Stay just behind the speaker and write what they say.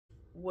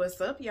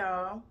What's up,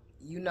 y'all?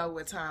 You know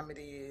what time it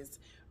is.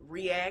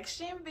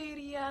 Reaction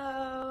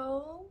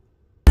video.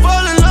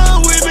 Fall in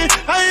love with me.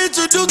 I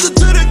introduced her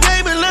to the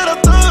game and let her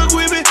thug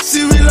with me.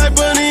 See me like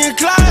Bunny and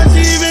Clyde,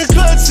 she even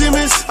clutch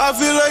Simmons. I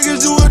feel like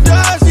it's do or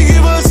die. She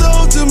give her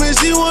soul to me.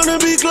 She wanna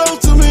be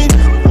close to me.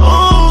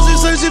 Oh, she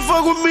say she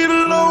fuck with me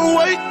the long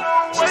way.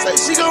 She say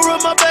she gon' rub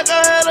my back. I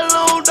had a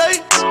long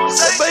day.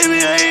 Say,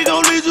 baby, I ain't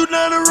gon' lead you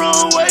down the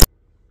wrong way.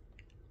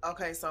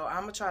 Okay, so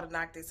I'm gonna try to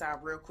knock this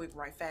out real quick,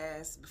 right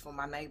fast, before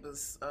my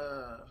neighbors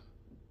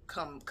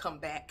come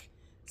back.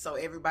 So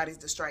everybody's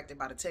distracted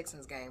by the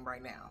Texans game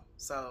right now.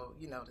 So,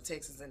 you know, the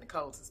Texans and the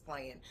Colts is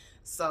playing.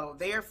 So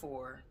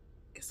therefore,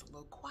 it's a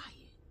little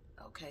quiet,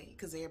 okay?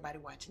 Because everybody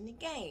watching the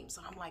game.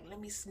 So I'm like, let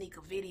me sneak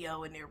a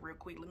video in there real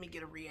quick. Let me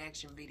get a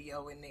reaction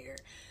video in there.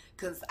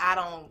 Because I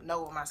don't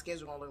know what my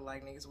schedule gonna look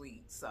like next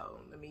week. So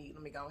let me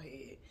go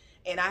ahead.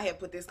 And I have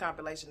put this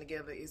compilation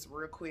together. It's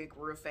real quick,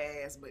 real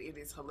fast, but it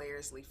is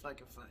hilariously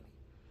fucking funny.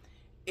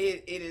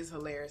 It is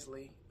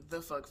hilariously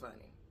the fuck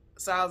funny.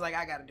 So I was like,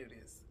 I gotta do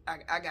this.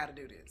 I gotta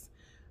do this.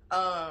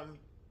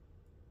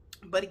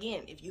 But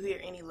again, if you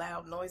hear any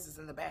loud noises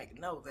in the back,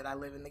 know that I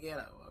live in the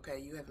ghetto, okay?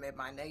 You have met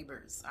my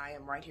neighbors. I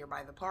am right here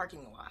by the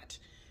parking lot,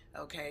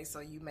 okay?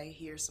 So you may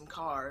hear some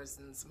cars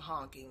and some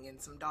honking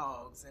and some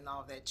dogs and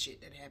all that shit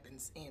that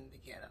happens in the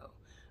ghetto,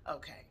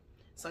 okay?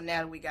 So now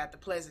that we got the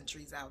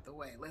pleasantries out the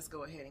way, let's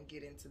go ahead and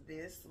get into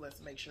this.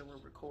 Let's make sure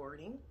we're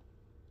recording.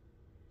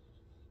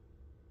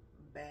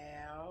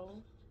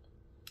 Bow.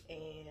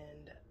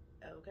 And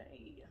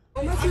okay.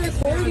 I'm about to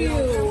record you.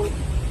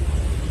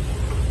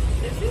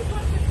 Is he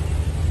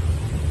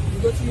fucking? You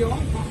go to your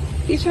own phone.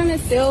 He's trying to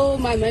steal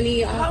my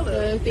money off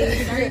the thing.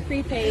 He's already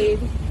prepaid.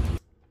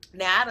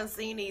 Now, I done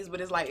seen these,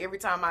 but it's like every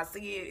time I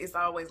see it, it's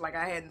always like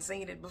I hadn't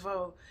seen it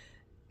before.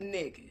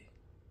 Nigga.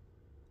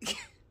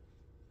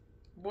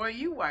 Boy,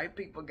 you white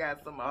people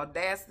got some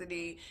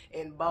audacity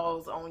and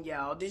balls on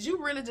y'all. Did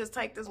you really just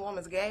take this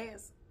woman's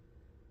gas?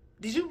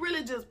 Did you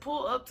really just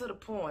pull up to the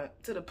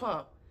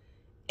pump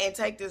and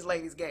take this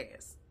lady's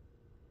gas?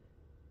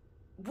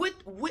 With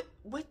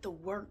the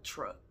work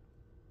truck.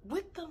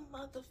 With the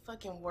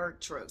motherfucking work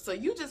truck. So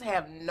you just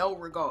have no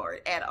regard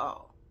at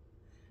all.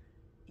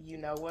 You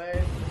know what?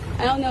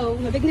 I don't know.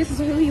 My bigness is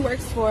who he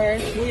works for.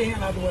 We ain't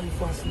out the way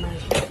before I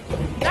smash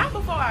it. Not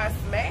before I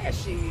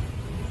smash it.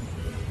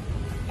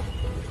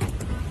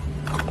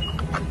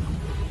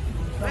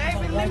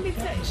 Baby, let me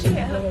tell you, she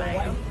had her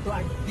thing.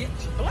 Black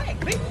bitch. Black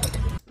bitch.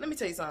 Let me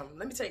tell you something.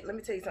 Let me tell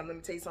you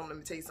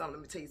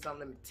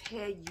something.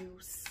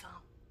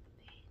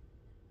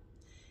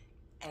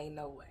 Ain't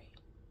no way.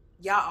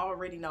 Y'all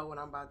already know what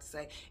I'm about to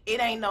say.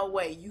 It ain't no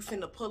way you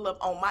finna pull up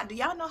on my... Do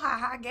y'all know how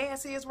high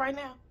gas is right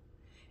now?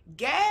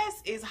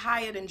 Gas is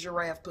higher than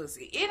giraffe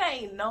pussy. It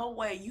ain't no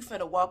way you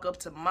finna walk up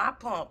to my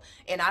pump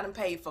and I done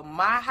paid for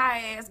my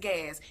high-ass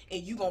gas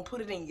and you gonna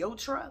put it in your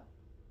truck?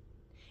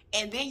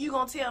 And then you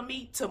gonna tell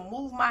me to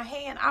move my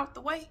hand out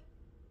the way?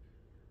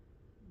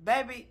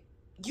 Baby,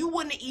 you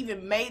wouldn't have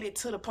even made it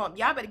to the pump.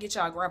 Y'all better get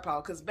y'all grandpa,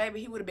 because,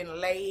 baby, he would have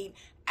been laid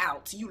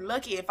out. You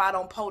lucky if I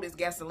don't pour this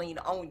gasoline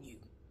on you.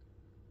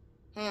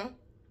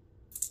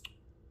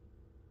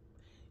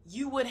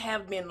 You would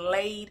have been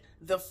laid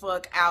the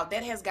fuck out.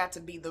 That has got to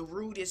be the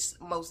rudest,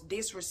 most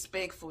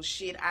disrespectful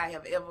shit I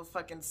have ever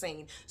fucking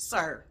seen.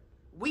 Sir,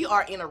 we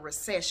are in a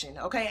recession,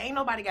 okay? Ain't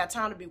nobody got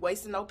time to be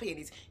wasting no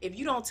pennies. If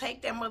you don't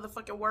take that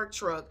motherfucking work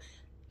truck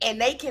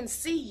and they can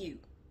see you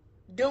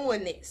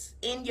doing this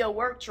in your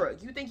work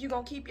truck, you think you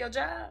gonna keep your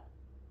job?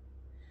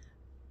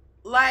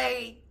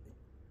 Like,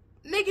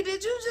 nigga,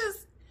 did you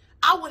just...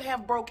 I would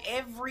have broke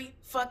every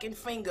fucking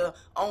finger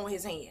on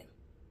his hand.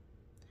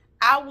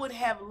 I would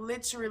have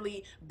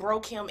literally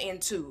broke him in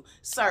two.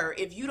 Sir,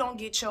 if you don't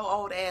get your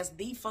old ass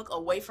the fuck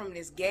away from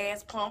this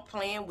gas pump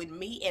playing with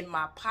me in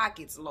my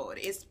pockets, Lord.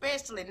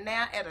 Especially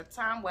now at a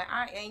time where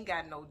I ain't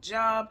got no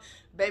job.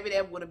 Baby,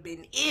 that would have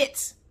been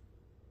it.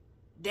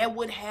 That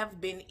would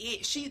have been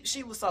it.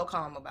 She was so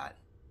calm about it.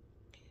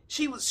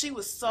 She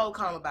was so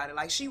calm about it.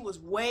 Like, she was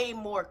way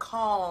more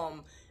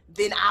calm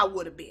than I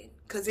would have been.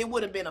 Because it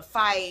would have been a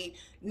fight.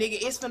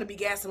 Nigga, it's gonna be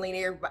gasoline.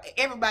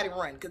 Everybody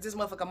run. Because this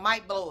motherfucker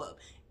might blow up.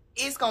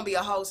 It's gonna be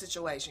a whole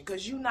situation.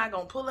 Because you not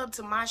gonna pull up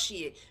to my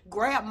shit,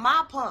 grab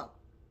my pump,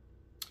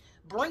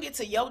 bring it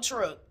to your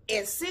truck,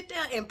 and sit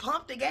there and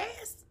pump the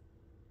gas?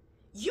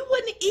 You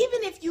wouldn't,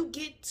 even if you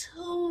get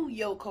to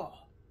your car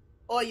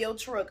or your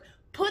truck,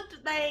 put the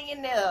thing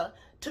in there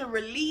to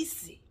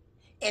release it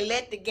and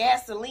let the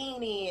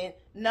gasoline in.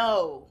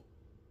 No,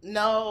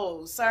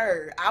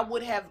 sir. I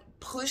would have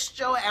pushed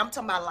your... I'm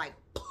talking about like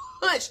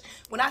push.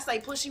 When I say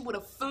push, he would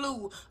have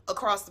flew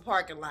across the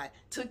parking lot,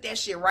 took that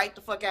shit right the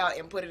fuck out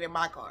and put it in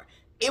my car.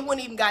 It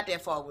wouldn't even got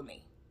that far with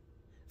me.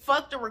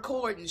 Fuck the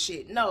recording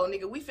shit. No,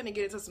 nigga, we finna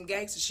get into some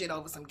gangster shit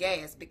over some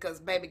gas because,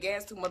 baby,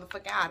 gas too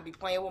motherfucking high to be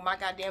playing with my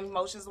goddamn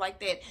emotions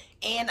like that.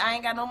 And I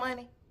ain't got no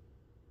money.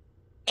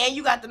 And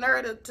you got the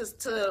nerve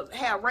to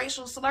have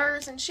racial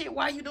slurs and shit.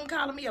 Why you doing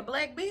calling me a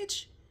black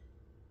bitch?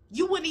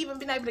 You wouldn't even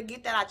been able to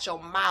get that out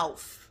your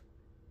mouth.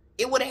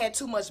 It would have had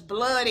too much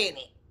blood in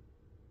it.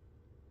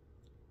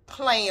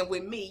 playing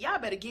with me. Y'all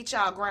better get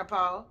y'all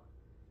grandpa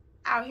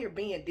out here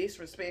being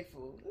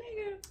disrespectful.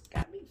 Nigga,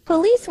 got me.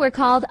 Police were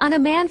called on a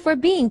man for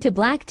being too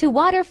black to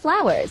water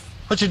flowers.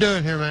 What you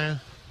doing here, man?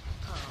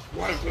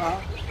 Water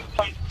flower.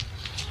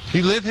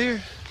 You live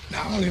here? No,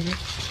 I don't live here.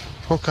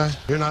 Okay.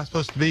 You're not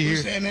supposed to be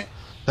Who's here. saying that?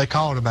 They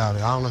called about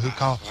it. I don't know who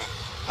called.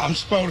 I'm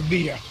supposed to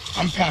be here.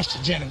 I'm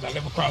Pastor Jennings. I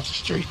live across the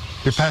street.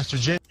 You're Pastor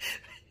Jennings.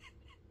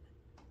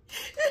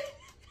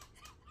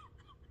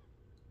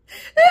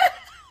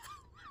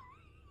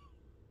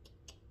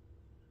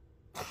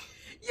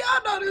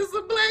 Y'all know this is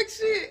some black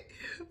shit.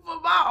 For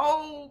my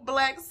old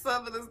black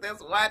southerners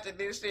that's watching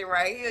this shit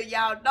right here,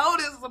 y'all know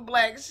this is some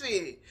black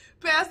shit.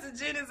 Pastor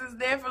Jennings is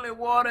definitely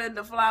watering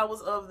the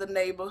flowers of the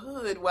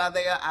neighborhood while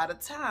they are out of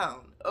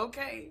town,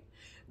 okay?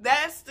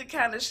 That's the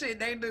kind of shit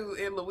they do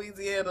in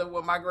Louisiana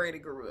where my granny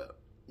grew up.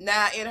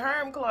 Now, in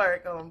Herm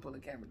Clark, I'm gonna pull the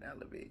camera down a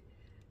little bit.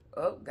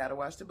 Oh, gotta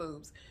watch the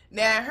boobs.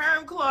 Now, in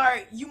Herm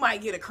Clark, you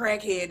might get a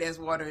crackhead that's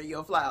watering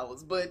your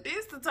flowers, but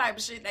this the type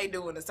of shit they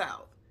do in the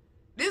South.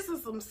 This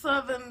is some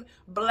Southern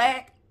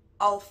black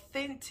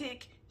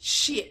authentic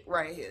shit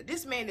right here.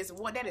 This man is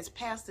that is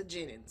Pastor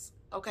Jennings.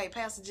 Okay,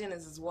 Pastor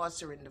Jennings is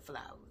watering the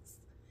flowers.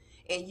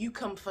 And you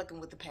come fucking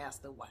with the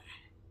pastor. Why?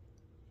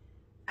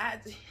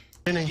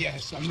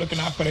 Yes, I'm looking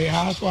out for their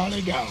house while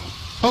they gone.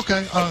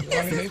 Okay.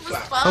 Okay.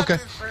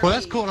 Well,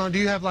 that's cool. cool. Now, do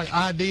you have like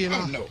ID and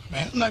all? No,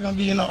 man. I'm not gonna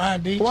give you no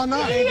ID. Why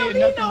not? You don't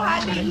need no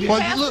ID.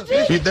 Well, look,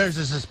 there's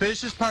a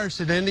suspicious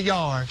person in the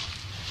yard,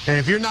 and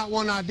if you're not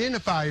one to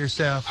identify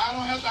yourself, I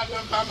don't have to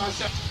identify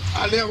myself.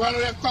 I live right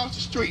across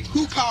the street.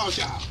 Who calls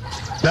y'all?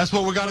 that's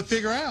what we got to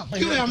figure out.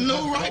 You have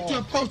no right to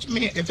approach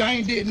me if I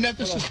ain't did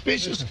nothing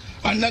suspicious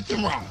or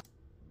nothing wrong.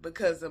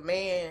 Because an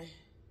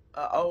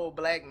old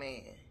black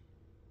man,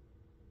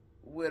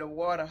 with a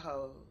water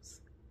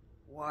hose,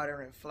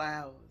 watering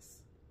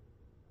flowers,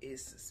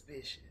 is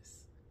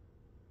suspicious.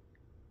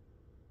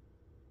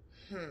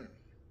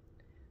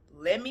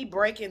 Let me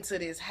break into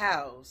this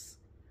house,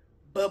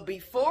 but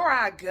before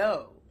I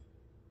go,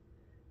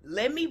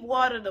 let me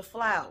water the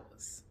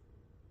flowers.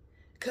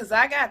 'Cause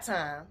I got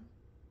time.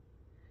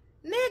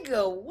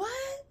 Nigga, what?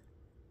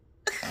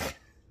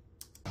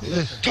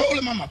 Told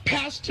him I'm a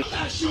pastor. I'm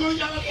not showing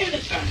y'all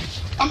anything.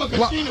 I'm gonna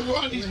continue to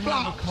water these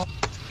flowers.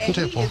 And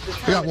he is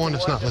We got one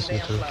that's not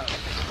determined to listening water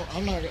to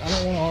them it. damn I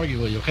don't want to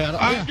argue with you, okay? All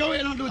right, go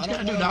ahead and do what you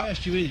gotta do, dog.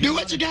 Do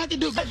what you got to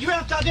do. You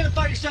have to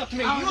identify yourself to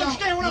me. You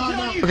understand what I'm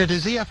telling you? Okay,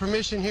 does he have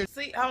permission here?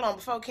 See, hold on,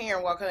 before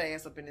Karen walk her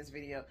ass up in this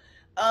video.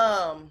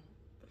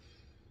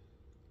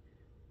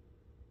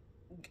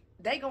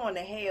 They going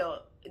to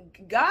hell.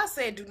 God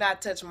said, do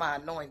not touch my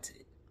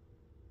anointed.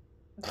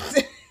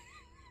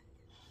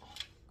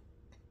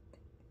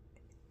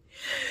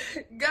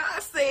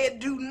 God said,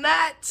 do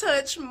not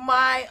touch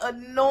my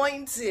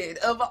anointed.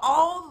 Of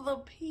all the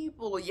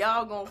people,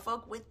 y'all gonna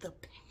fuck with the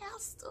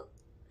pastor?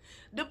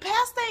 The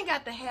pastor ain't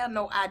got to have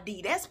no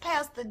ID. That's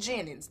Pastor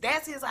Jennings.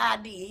 That's his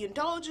ID. He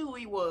told you who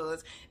he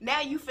was.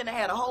 Now you finna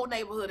have the whole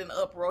neighborhood in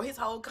uproar. His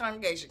whole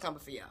congregation coming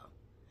for y'all.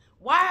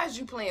 Why is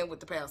you playing with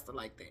the pastor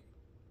like that?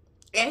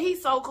 And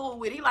he's so cool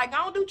with it. He like,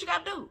 I don't do what you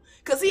gotta do.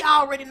 Because he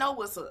already know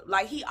what's up.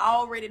 Like, he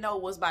already know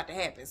what's about to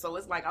happen. So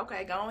it's like,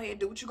 okay, go ahead,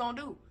 do what you gonna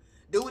do.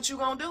 Do what you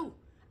gonna do.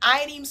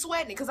 I ain't even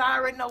sweating it because I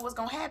already know what's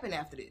gonna happen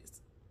after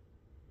this.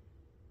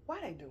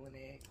 Why they doing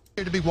that?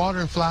 Here to be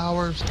watering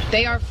flowers.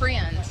 They are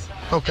friends.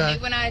 Okay. And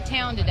they went out of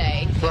town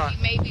today. So Right.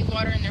 you may be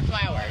watering their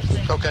flowers.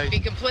 Okay. Be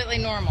completely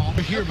normal.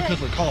 We're here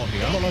because we called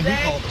you. I don't know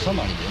who called, but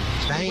somebody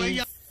did.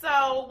 Dang.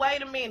 So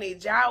wait a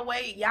minute,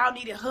 y'all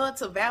needed her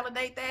to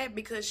validate that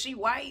because she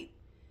white.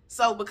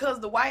 So because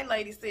the white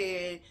lady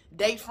said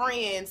they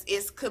friends,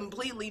 it's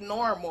completely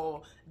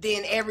normal.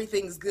 Then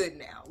everything's good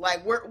now.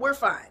 Like we're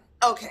fine.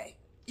 Okay,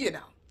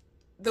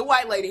 the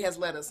white lady has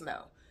let us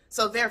know.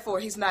 So therefore,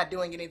 he's not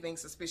doing anything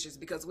suspicious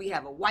because we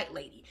have a white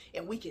lady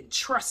and we can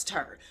trust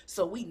her.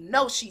 So we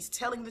know she's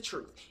telling the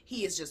truth.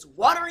 He is just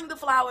watering the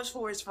flowers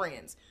for his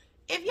friends.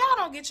 If y'all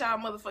don't get y'all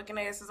motherfucking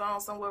asses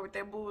on somewhere with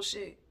that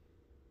bullshit.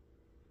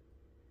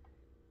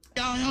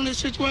 Y'all in this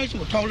situation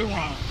was totally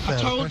wrong. I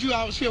told you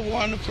I was here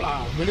watering the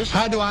flowers. But it's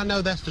How do I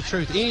know that's the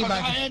truth? I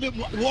Anybody? had the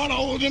water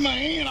hose in my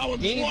hand. I was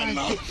watering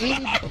all the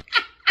flowers.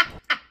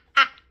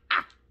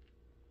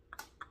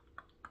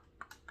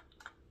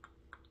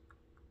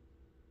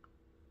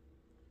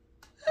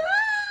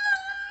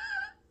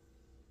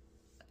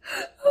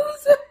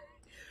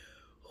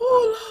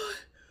 Oh, Lord.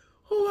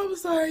 Oh, I'm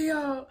sorry,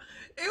 y'all.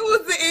 It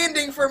was the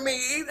ending for me.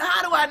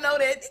 How do I know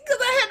that? Because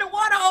I had the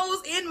water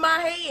hose in my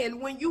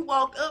hand. When you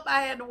walked up,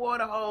 I had the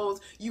water hose.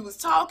 You was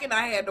talking,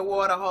 I had the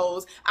water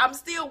hose. I'm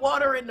still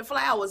watering the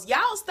flowers.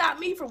 Y'all stopped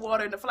me from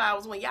watering the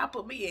flowers when y'all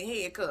put me in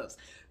handcuffs.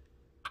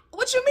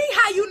 What you mean,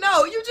 how you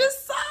know? You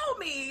just saw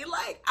me.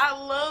 Like, I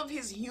love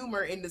his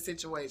humor in the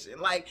situation.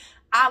 Like,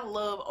 I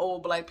love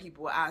old black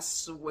people, I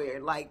swear.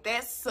 Like,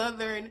 that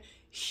Southern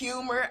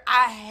humor,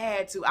 I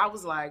had to. I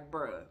was like,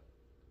 bruh,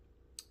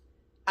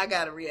 I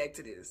gotta react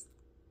to this.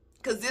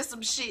 Because this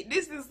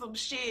is some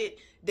shit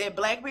that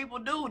black people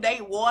do.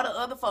 They water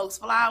other folks'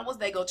 flowers.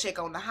 They go check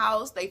on the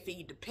house. They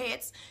feed the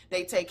pets.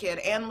 They take care of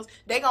the animals.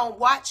 They gonna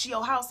watch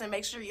your house and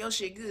make sure your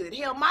shit good.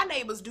 Hell, my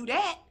neighbors do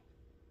that.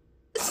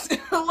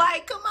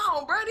 Like, come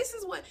on, bro. This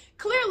is what,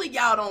 clearly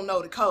y'all don't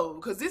know the code,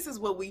 because this is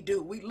what we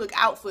do. We look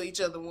out for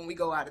each other when we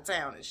go out of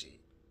town and shit.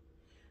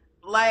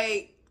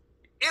 Like,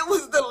 it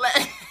was the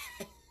last.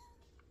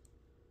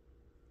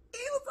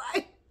 He was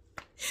like,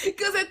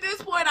 because at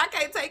this point, I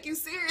can't take you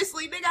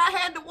seriously. Nigga, I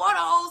had the water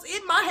hose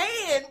in my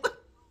hand.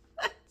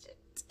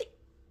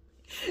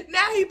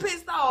 Now he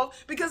pissed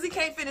off because he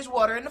can't finish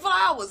watering the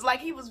flowers. Like,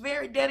 he was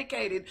very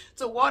dedicated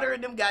to watering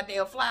them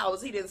goddamn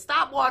flowers. He didn't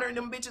stop watering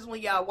them bitches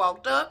when y'all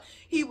walked up.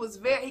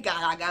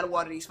 I gotta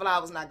water these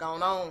flowers. Not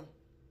going on.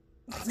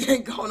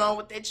 Going on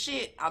with that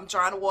shit. I'm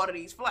trying to water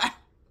these flowers.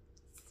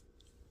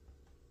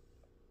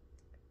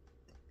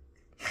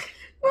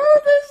 Bro,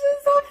 this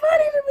is so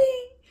funny to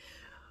me.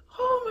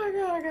 Oh my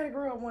God, I gotta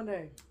grow up one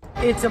day.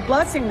 It's a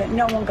blessing that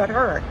no one got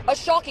hurt. A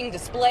shocking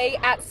display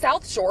at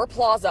South Shore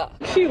Plaza.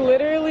 She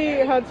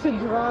literally had to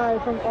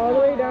drive from all the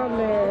way down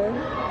there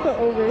to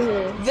over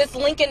here. This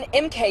Lincoln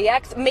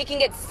MKX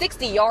making it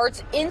 60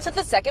 yards into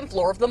the second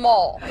floor of the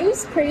mall. It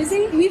was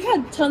crazy. We've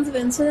had tons of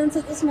incidents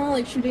at this mall,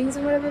 like shootings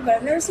and whatever, but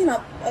I've never seen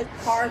a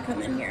car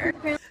come in here.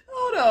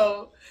 Hold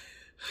on.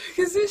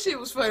 Because this shit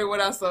was funny when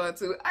I saw it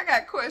too. I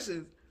got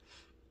questions.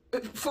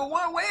 For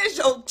one, where's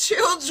your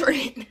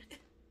children?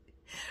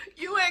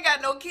 You ain't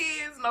got no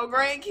kids, no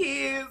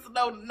grandkids,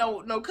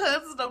 no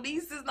cousins, no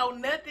nieces, no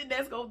nothing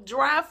that's gonna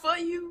drive for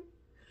you.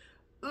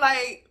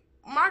 Like,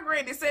 my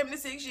granny's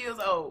 76 years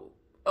old,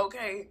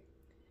 okay?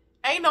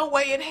 Ain't no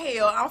way in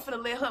hell I'm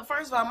finna let her.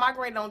 First of all, my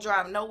granny don't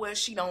drive nowhere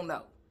she don't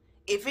know.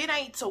 If it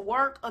ain't to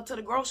work or to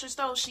the grocery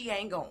store, she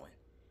ain't going.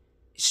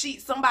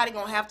 Somebody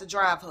gonna have to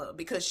drive her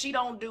because she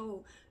don't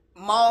do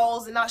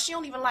malls and all. She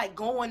don't even like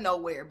going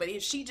nowhere. But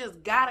if she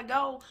just gotta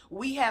go,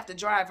 we have to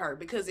drive her,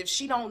 because if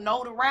she don't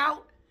know the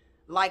route,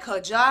 like her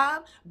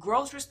job,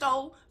 grocery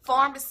store,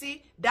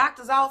 pharmacy,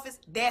 doctor's office,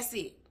 that's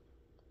it.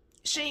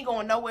 She ain't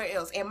going nowhere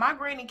else. And my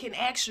granny can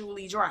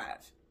actually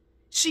drive.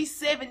 She's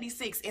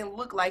 76 and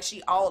look like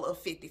she all of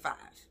 55.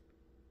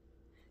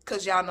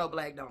 Because y'all know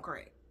black don't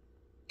crack.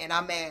 And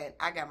I'm mad.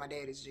 I got my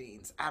daddy's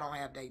genes. I don't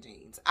have their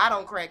genes. I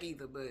don't crack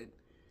either, but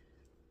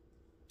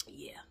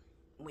yeah,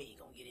 we ain't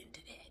gonna get into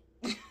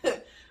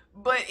that.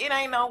 But it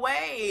ain't no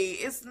way.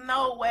 It's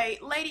no way.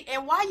 Lady,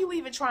 and why you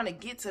even trying to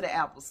get to the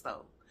Apple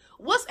store?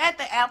 What's at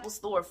the Apple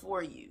store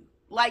for you?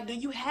 Like, do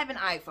you have an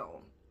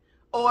iPhone?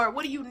 Or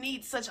what do you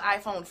need such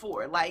iPhone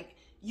for? Like,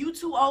 you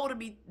too old to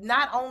be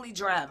not only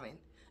driving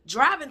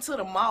to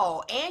the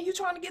mall, and you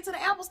trying to get to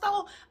the Apple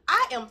store?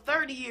 I am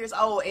 30 years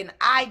old, and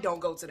I don't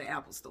go to the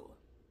Apple store.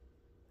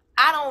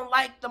 I don't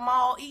like the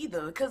mall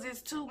either, because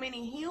it's too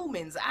many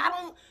humans.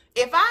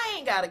 If I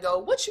ain't got to go,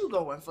 what you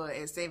going for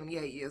at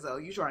 78 years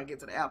old? You trying to get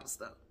to the Apple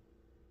store?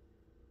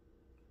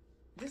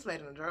 This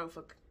lady done drove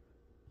for...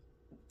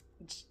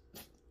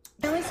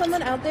 Apparently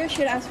someone out there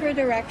should ask for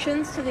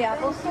directions to the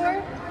Apple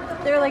store.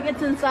 They were like,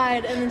 it's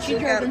inside, and then she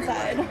drove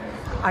inside.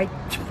 I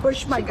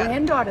pushed my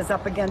granddaughters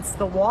up against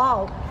the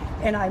wall,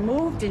 and I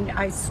moved, and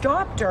I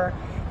stopped her,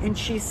 and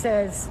she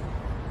says,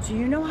 do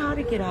you know how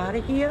to get out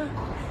of here?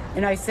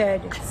 And I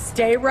said,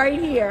 stay right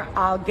here,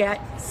 I'll get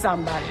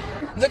somebody.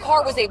 The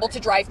car was able to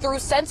drive through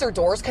sensor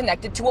doors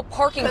connected to a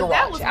parking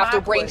garage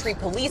after Braintree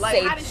police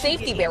say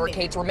safety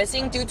barricades were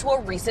missing due to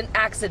a recent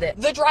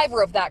accident. The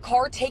driver of that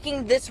car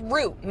taking this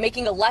route,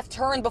 making a left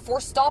turn before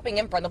stopping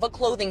in front of a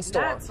clothing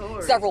store.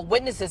 Several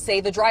witnesses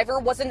say the driver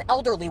was an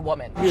elderly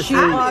woman. She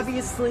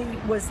obviously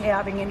was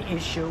having an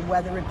issue,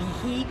 whether it be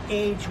heat,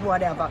 age,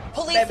 whatever.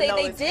 Police say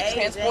they did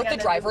transport the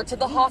driver to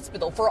the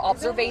hospital for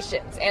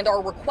observations and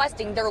are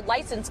requesting their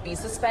license be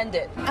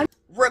suspended.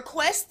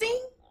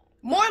 Requesting?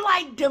 More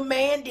like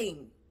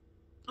demanding.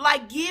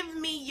 Like, give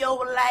me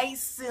your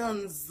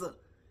license.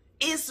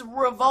 It's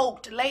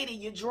revoked. Lady,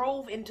 you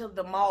drove into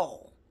the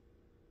mall.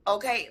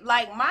 Okay?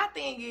 Like, my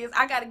thing is,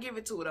 I gotta give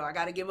it to her though. I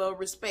gotta give her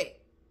respect.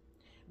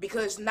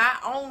 Because not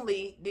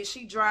only did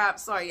she drive,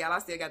 sorry y'all, I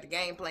still got the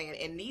game playing,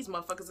 and these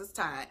motherfuckers is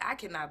tired. I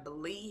cannot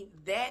believe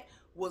that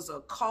was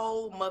a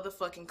cold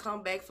motherfucking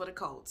comeback for the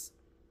Colts.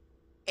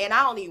 And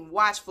I don't even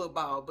watch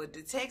football, but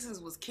the Texans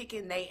was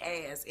kicking their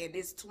ass, and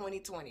it's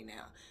 2020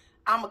 now.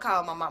 I'm going to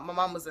call my mom. My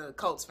mama's a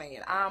Colts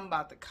fan. I'm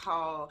about to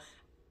call.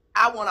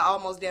 I want to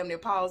almost damn near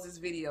pause this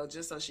video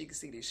just so she can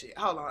see this shit.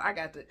 Hold on.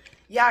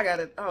 Y'all got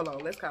to, hold on.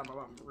 Let's call my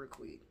mama real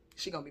quick.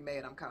 She going to be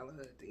mad I'm calling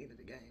her at the end of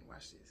the game.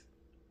 Watch this.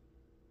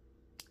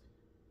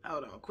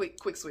 Hold on.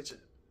 Quick switch up.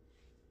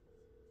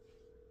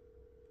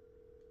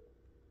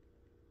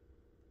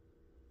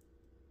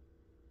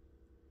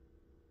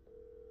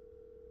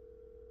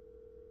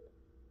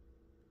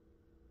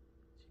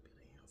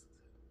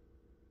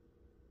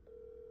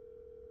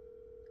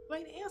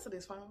 Lady, answer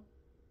this phone.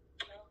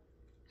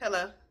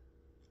 Hello.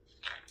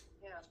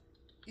 Yeah.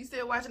 You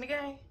still watching the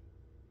game?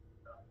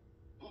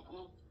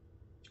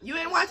 You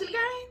ain't watching the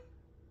game?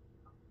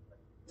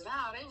 No,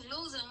 they was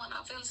losing when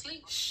I fell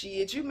asleep.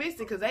 Shit, you missed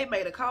it because they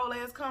made a cold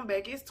ass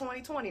comeback. It's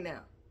 2020 now.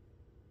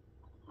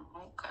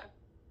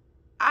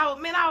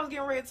 I was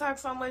getting ready to talk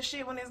so much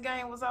shit when this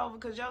game was over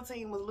because your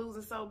team was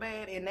losing so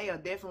bad, and they are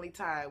definitely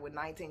tied with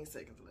 19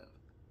 seconds left.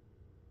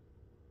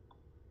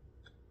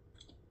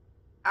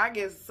 I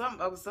guess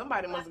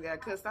somebody must have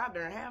got cussed out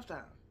during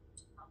halftime.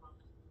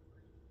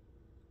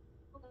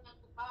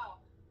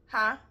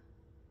 Huh?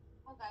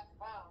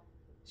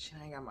 Shit,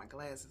 I ain't got my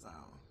glasses on.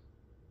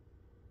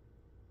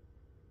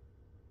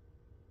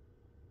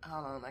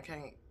 Hold on, I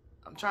can't.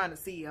 I'm trying to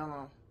see. Hold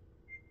on.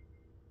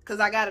 Because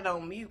I got it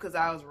on mute because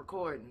I was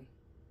recording.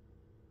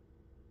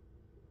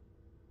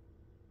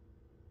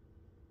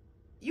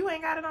 You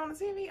ain't got it on the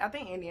TV? I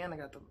think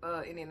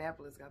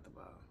Indianapolis got the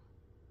ball.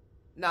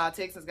 Nah,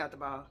 Texans got the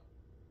ball.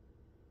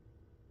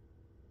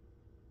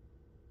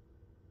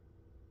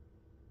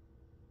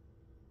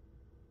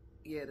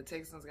 Yeah, the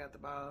Texans got the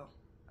ball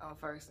on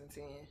 1st and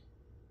 10.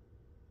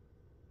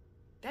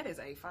 That is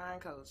a fine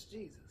coach.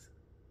 Jesus.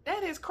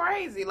 That is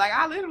crazy. Like,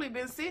 I literally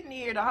been sitting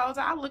here the whole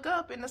time. I look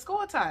up and the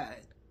score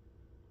tied.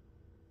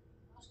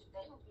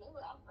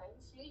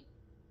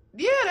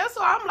 Yeah, that's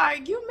why I'm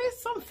like, you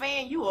miss some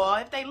fan you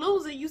are. If they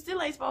losing, you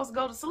still ain't supposed to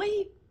go to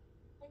sleep.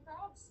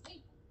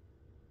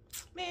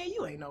 Man,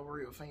 you ain't no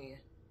real fan.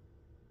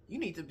 You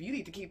need to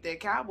keep that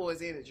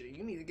Cowboys energy.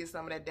 You need to get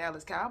some of that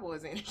Dallas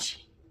Cowboys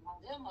energy.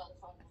 Them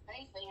motherfuckers,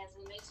 they fans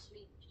and they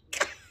sleep.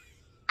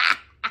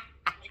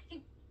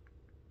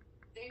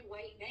 They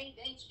wait, they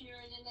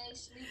cheering and they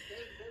sleep.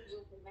 They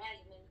just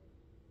imagining.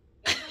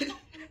 They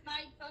don't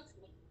night touch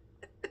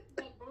me.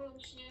 That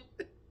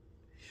bullshit.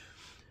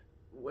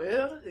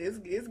 Well,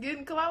 it's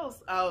getting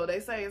close. Oh,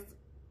 they say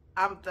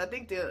I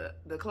think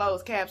the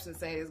closed caption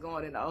saying it's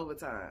going into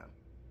overtime.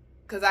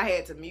 Cause I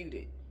had to mute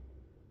it.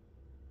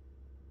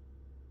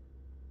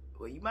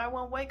 Well, you might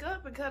want to wake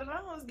up and cut it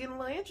on. It's getting a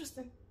little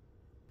interesting.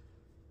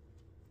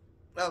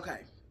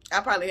 Okay. I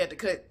probably had to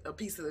cut a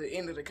piece of the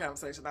end of the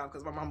conversation off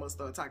because my mama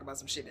started talking about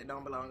some shit that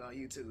don't belong on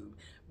YouTube.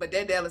 But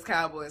that Dallas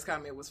Cowboys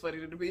comment was funny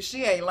to the bitch.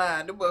 She ain't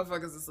lying. The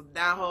motherfuckers are some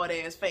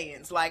diehard ass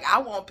fans. Like, I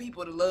want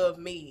people to love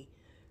me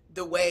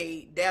the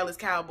way Dallas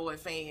Cowboy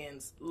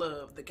fans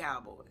love the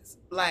Cowboys.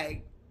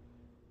 Like,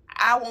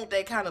 I want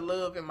that kind of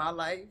love in my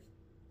life.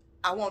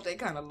 I want that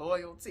kind of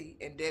loyalty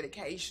and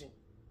dedication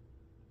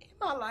in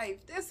my life.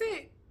 That's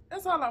it.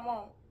 That's all I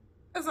want.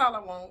 That's all I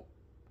want.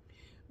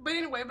 But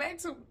anyway, back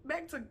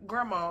to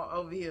grandma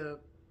over here.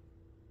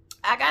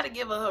 I got to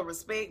give her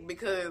respect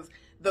because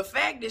the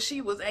fact that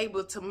she was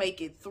able to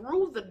make it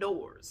through the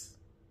doors,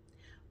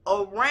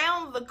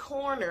 around the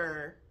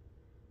corner,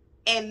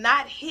 and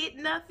not hit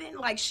nothing.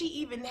 Like, she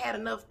even had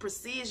enough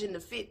precision to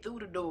fit through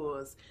the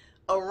doors.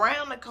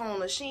 Around the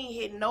corner, she ain't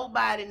hit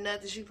nobody,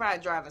 nothing. She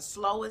probably driving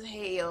slow as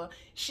hell.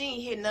 She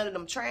ain't hit none of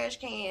them trash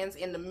cans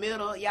in the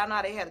middle. Y'all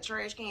know they had the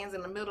trash cans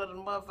in the middle of the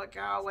motherfucking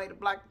hallway to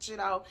block the shit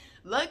off.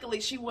 Luckily,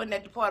 she wasn't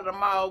at the part of the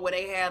mall where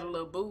they had a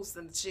little booth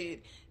and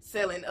shit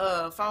selling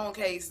phone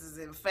cases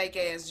and fake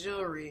ass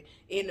jewelry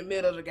in the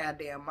middle of the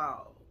goddamn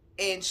mall.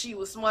 And she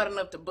was smart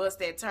enough to bust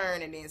that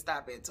turn and then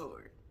stop at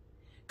Torrey.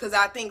 Because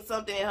I think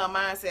something in her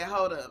mind said,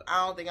 hold up,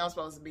 I don't think I'm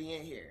supposed to be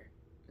in here.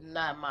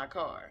 Not my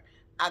car.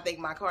 I think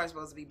my car is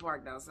supposed to be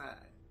parked outside.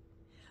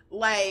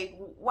 Like,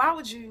 why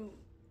would you...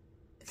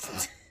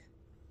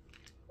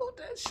 Who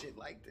does shit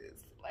like this?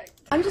 Like,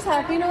 I'm just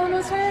happy no one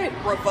was hurt.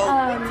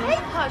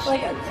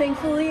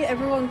 Thankfully,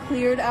 everyone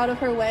cleared out of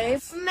her way.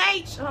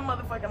 Snatch her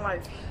motherfucking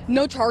life.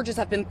 No charges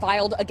have been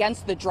filed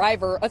against the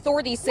driver.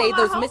 Authorities say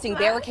those missing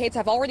barricades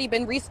have already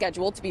been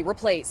rescheduled to be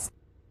replaced.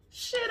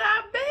 Shit,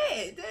 I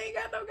bet. They ain't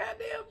got no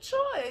goddamn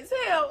choice.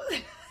 Hell...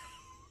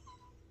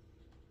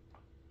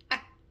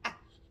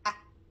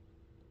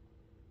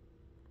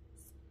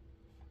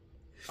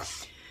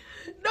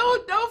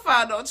 Don't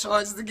file no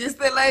charges against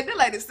that lady. That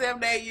lady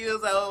 78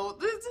 years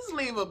old. Just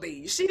leave her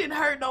be. She didn't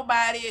hurt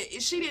nobody.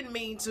 She didn't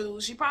mean to.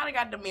 She probably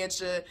got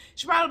dementia.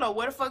 She probably don't know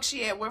where the fuck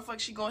she at, where the fuck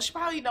she going. She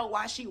probably know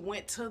why she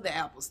went to the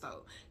Apple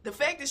store. The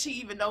fact that she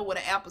even know what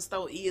an Apple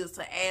store is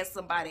to ask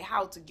somebody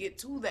how to get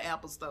to the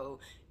Apple store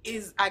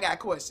is, I got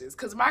questions.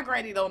 Because my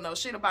granny don't know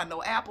shit about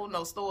no Apple,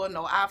 no store,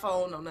 no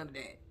iPhone, no none of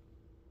that.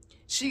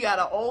 She got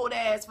an old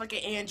ass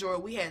fucking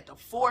Android we had to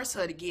force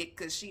her to get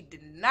because she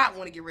did not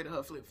want to get rid of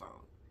her flip phone.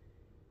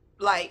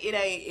 Like, it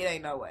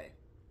ain't no way.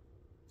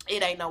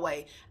 It ain't no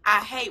way.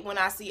 I hate when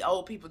I see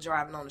old people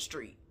driving on the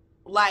street.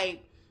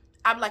 Like,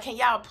 I'm like, can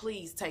y'all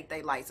please take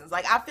their license?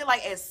 Like, I feel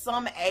like at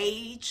some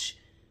age,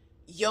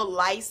 your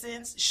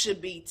license should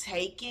be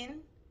taken,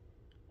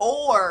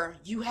 or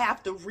you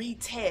have to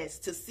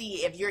retest to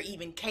see if you're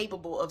even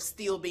capable of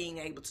still being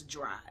able to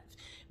drive.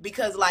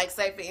 Because, like,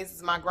 say, for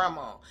instance, my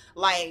grandma,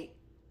 like,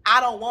 I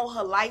don't want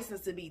her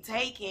license to be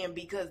taken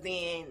because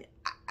then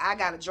I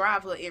got to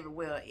drive her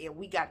everywhere and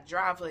we got to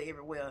drive her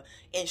everywhere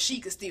and she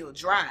could still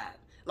drive.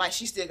 Like,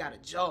 she still got a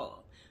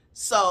job.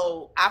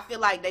 So I feel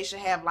like they should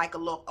have like a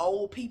little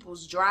old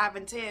people's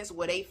driving test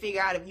where they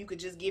figure out if you could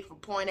just get from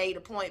point A to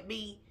point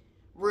B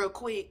real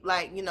quick.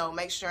 Like, you know,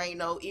 make sure ain't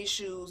no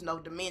issues, no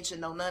dementia,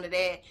 no none of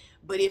that.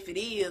 But if it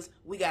is,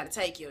 we got to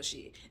take your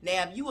shit.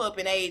 Now, if you up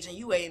in age and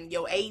you in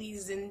your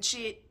 80s and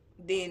shit,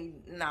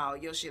 then no,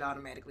 your shit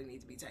automatically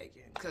needs to be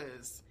taken.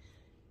 Because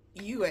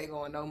you ain't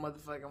going no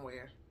motherfucking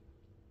where.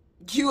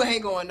 You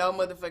ain't going no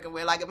motherfucking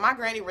where. Like, if my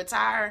granny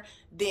retired,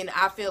 then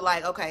I feel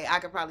like, okay, I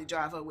could probably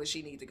drive her where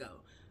she need to go.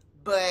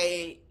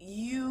 But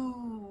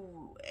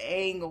you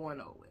ain't going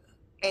nowhere.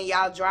 And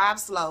y'all drive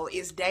slow.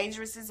 It's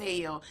dangerous as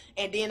hell.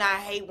 And then I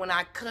hate when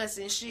I cuss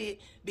and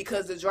shit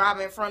because the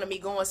driver in front of me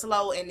going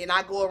slow, and then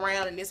I go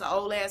around and it's an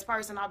old ass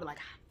person. I'll be like,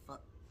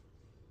 fuck,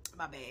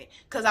 my bad.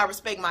 Because I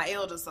respect my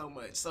elders so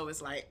much. So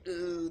it's like,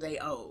 ooh, they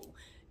old.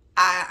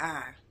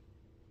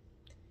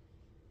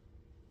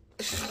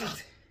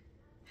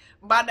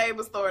 My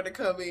neighbor started to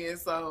come in,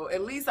 so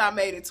at least I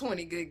made it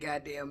 20 good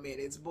goddamn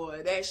minutes.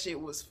 Boy, that shit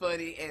was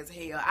funny as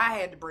hell. I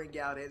had to bring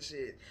y'all that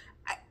shit.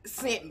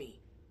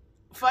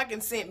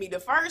 Fucking sent me. The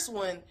first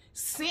one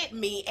sent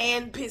me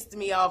and pissed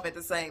me off at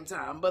the same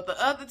time. But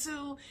the other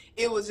two,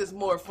 it was just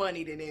more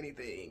funny than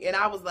anything. And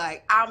I was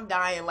like, I'm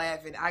dying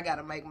laughing. I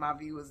gotta make my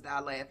viewers die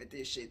laugh at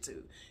this shit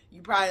too.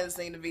 You probably haven't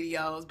seen the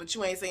videos, but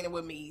you ain't seen it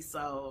with me,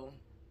 so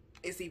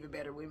it's even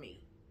better with me.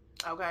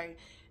 Okay?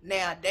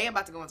 Now, they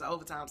about to go into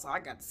overtime, so I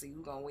got to see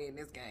who's gonna win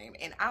this game.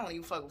 And I don't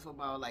even fuck with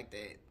football like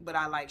that, but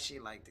I like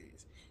shit like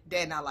this.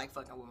 Dad and I like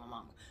fucking with my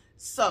mama.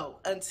 So,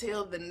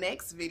 until the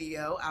next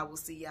video, I will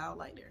see y'all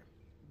later.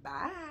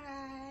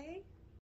 Bye.